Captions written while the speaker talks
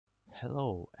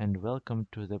Hello and welcome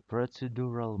to the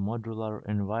Procedural Modular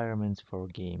Environments for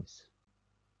Games.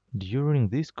 During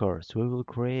this course, we will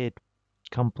create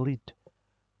complete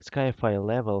sci-fi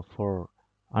level for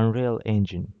Unreal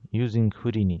Engine using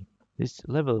Houdini. This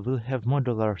level will have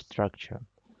modular structure.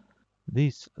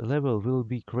 This level will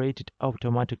be created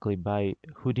automatically by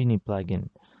Houdini plugin.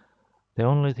 The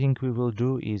only thing we will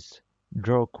do is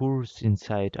draw curves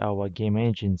inside our game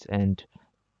engines and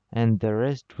the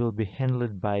rest will be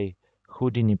handled by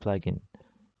Houdini plugin.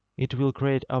 It will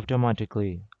create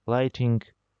automatically lighting,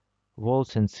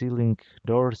 walls and ceiling,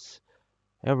 doors,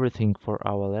 everything for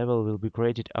our level will be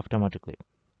created automatically.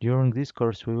 During this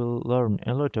course we will learn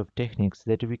a lot of techniques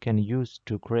that we can use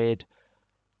to create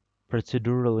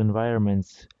procedural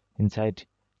environments inside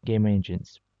game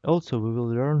engines. Also we will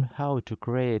learn how to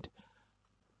create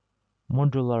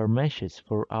modular meshes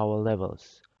for our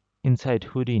levels inside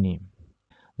Houdini.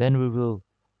 Then we will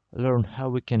learn how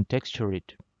we can texture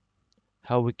it,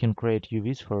 how we can create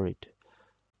UVs for it,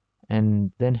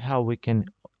 and then how we can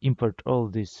import all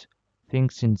these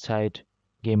things inside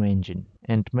game engine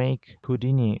and make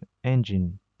Houdini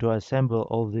engine to assemble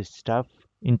all this stuff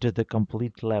into the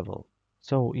complete level.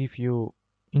 So if you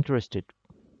interested,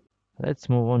 let's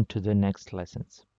move on to the next lessons.